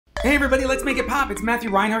Hey everybody, let's make it pop. It's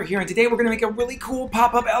Matthew Reinhart here, and today we're gonna make a really cool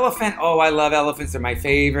pop-up elephant. Oh, I love elephants. They're my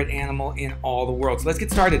favorite animal in all the world. So let's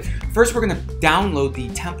get started. First, we're gonna download the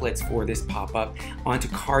templates for this pop-up onto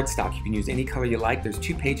cardstock. You can use any color you like. There's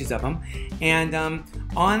 2 pages of them. And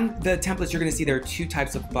on the templates, you're gonna see there are 2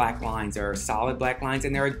 types of black lines. There are solid black lines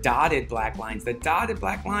and there are dotted black lines. The dotted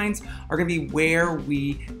black lines are gonna be where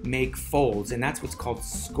we make folds, and that's what's called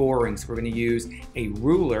scoring. So we're gonna use a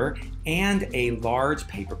ruler and a large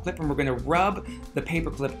paper clip, and we're going to rub the paper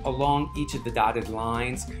clip along each of the dotted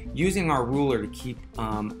lines using our ruler to keep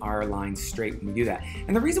our lines straight when we do that.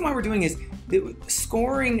 And the reason why we're doing is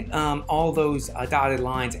scoring all those dotted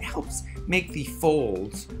lines helps make the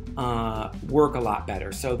folds work a lot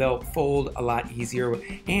better. So they'll fold a lot easier,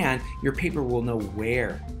 and your paper will know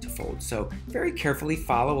where to fold. So very carefully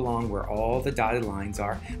follow along where all the dotted lines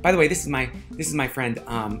are. By the way, this is my friend.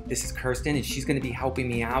 This is Kirsten, and she's going to be helping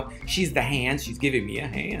me out. She's the hand. She's giving me a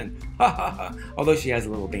hand. Although she has a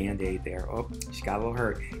little band-aid there. Oh, she got a little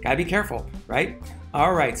hurt. Gotta be careful, right?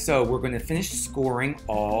 All right, so we're going to finish scoring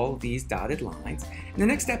all these dotted lines. And the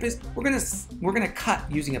next step is we're going to cut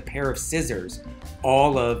using a pair of scissors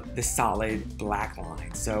all of the solid black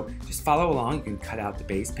lines. So just follow along. You can cut out the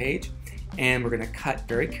base page, and we're going to cut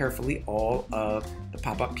very carefully all of the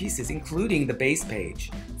pop-up pieces, including the base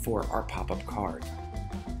page for our pop-up card.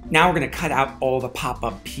 Now we're going to cut out all the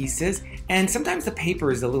pop-up pieces, and sometimes the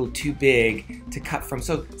paper is a little too big to cut from.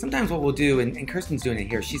 So sometimes what we'll do, and Kirsten's doing it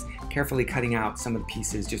here, she's carefully cutting out some of the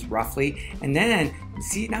pieces just roughly. And then,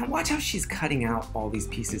 see, now watch how she's cutting out all these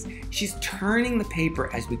pieces. She's turning the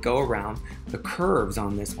paper as we go around the curves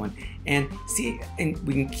on this one. And see, and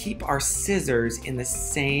we can keep our scissors in the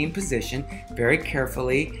same position very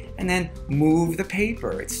carefully, and then move the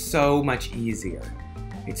paper. It's so much easier.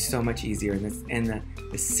 It's so much easier, and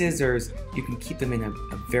the scissors, you can keep them in a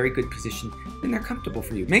very good position when they're comfortable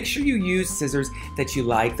for you. Make sure you use scissors that you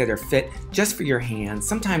like, that are fit just for your hands.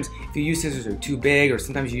 Sometimes if you use scissors that are too big, or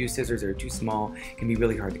sometimes you use scissors that are too small, it can be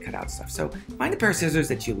really hard to cut out stuff. So find a pair of scissors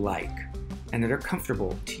that you like and that are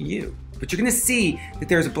comfortable to you. But you're gonna see that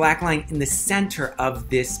there's a black line in the center of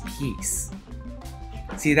this piece.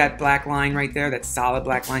 See that black line right there, that solid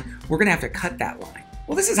black line? We're gonna have to cut that line.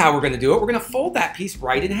 Well, this is how we're going to do it. We're going to fold that piece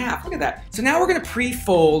right in half. Look at that. So now we're going to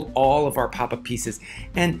pre-fold all of our pop-up pieces.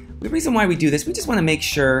 And the reason why we do this, we just want to make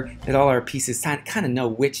sure that all our pieces kind of know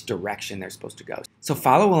which direction they're supposed to go. So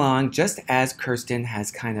follow along just as Kirsten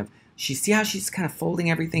has see how she's kind of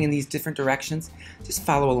folding everything in these different directions? Just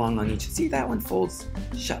follow along on each. See, that one folds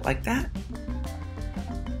shut like that.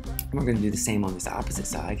 And we're going to do the same on this opposite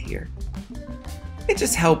side here. It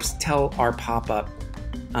just helps tell our pop-up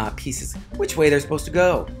pieces which way they're supposed to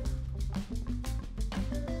go.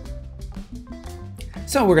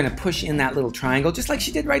 So we're going to push in that little triangle just like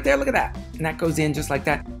she did right there. Look at that. And that goes in just like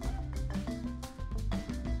that.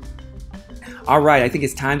 All right, I think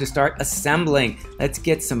it's time to start assembling. Let's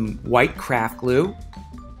get some white craft glue.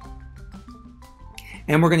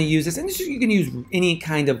 And we're going to use this, and you can use any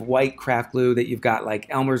kind of white craft glue that you've got, like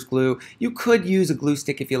Elmer's glue. You could use a glue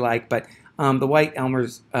stick if you like, but the white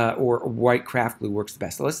Elmer's or white craft glue works the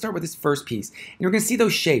best. So let's start with this first piece. And you're going to see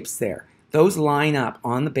those shapes there. Those line up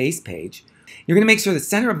on the base page. You're going to make sure the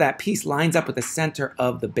center of that piece lines up with the center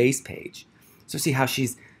of the base page. So see how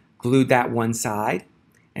she's glued that one side,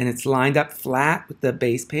 and it's lined up flat with the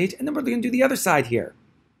base page. And then we're going to do the other side here.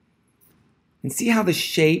 And see how the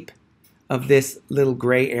shape of this little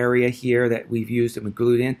gray area here that we've used and we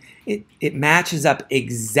glued in, it matches up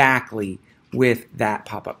exactly with that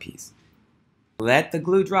pop-up piece. Let the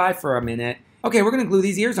glue dry for a minute. Okay, we're going to glue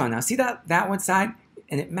these ears on now. See that one side?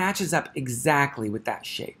 And it matches up exactly with that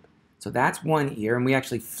shape. So that's one ear, and we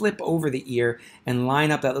actually flip over the ear and line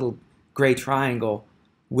up that little gray triangle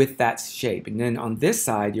with that shape. And then on this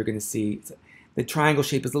side, you're going to see the triangle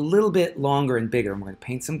shape is a little bit longer and bigger. And we're going to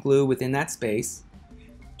paint some glue within that space.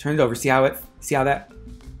 Turn it over. See how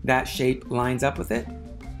that shape lines up with it?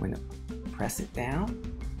 We're going to press it down.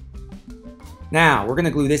 Now, we're going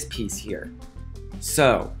to glue this piece here.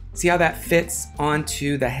 So, see how that fits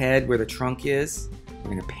onto the head where the trunk is?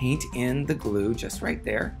 We're going to paint in the glue just right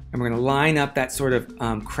there. And we're going to line up that sort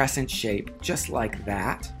of crescent shape just like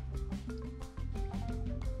that.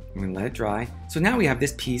 We're going to let it dry. So now we have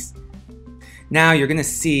this piece. Now you're going to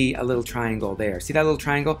see a little triangle there. See that little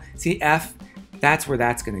triangle? See F? That's where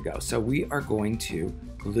that's going to go. So we are going to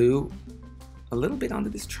glue a little bit onto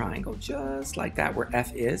this triangle just like that where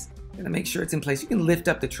F is. Gonna make sure it's in place. You can lift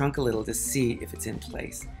up the trunk a little to see if it's in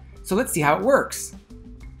place. So let's see how it works.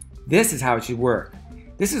 This is how it should work.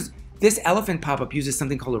 This elephant pop-up uses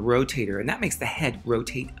something called a rotator, and that makes the head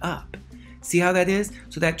rotate up. See how that is?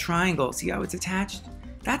 So that triangle, see how it's attached?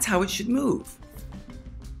 That's how it should move.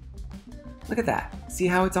 Look at that. See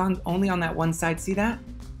how it's only on that one side? See that?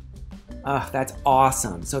 That's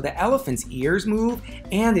awesome. So the elephant's ears move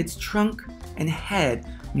and its trunk and head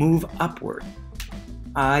move upward.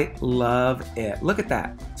 I love it. Look at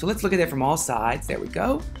that. So let's look at it from all sides. There we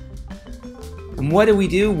go. And what do we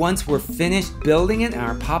do once we're finished building it and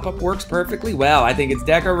our pop-up works perfectly? Well, I think it's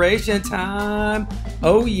decoration time.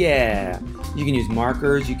 Oh yeah. You can use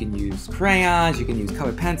markers, you can use crayons, you can use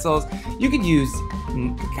colored pencils, you could use,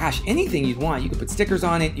 gosh, anything you'd want. You could put stickers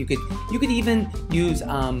on it. You could even use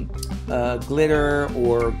glitter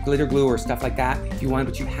or glitter glue or stuff like that if you want,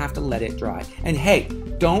 but you have to let it dry. And hey,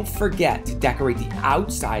 don't forget to decorate the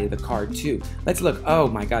outside of the card too. Let's look. Oh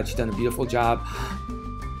my God, she's done a beautiful job.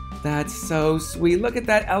 That's so sweet. Look at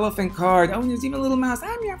that elephant card. Oh, and there's even a little mouse.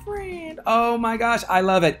 I'm your friend. Oh my gosh, I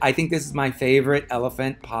love it. I think this is my favorite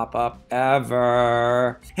elephant pop-up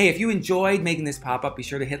ever. Hey, if you enjoyed making this pop-up, be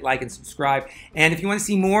sure to hit like and subscribe. And if you want to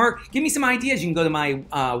see more, give me some ideas. You can go to my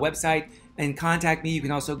website and contact me. You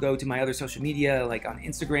can also go to my other social media, like on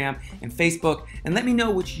Instagram and Facebook, and let me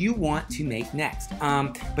know what you want to make next.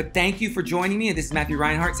 But thank you for joining me. This is Matthew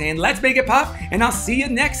Reinhart saying, let's make it pop, and I'll see you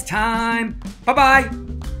next time. Bye-bye.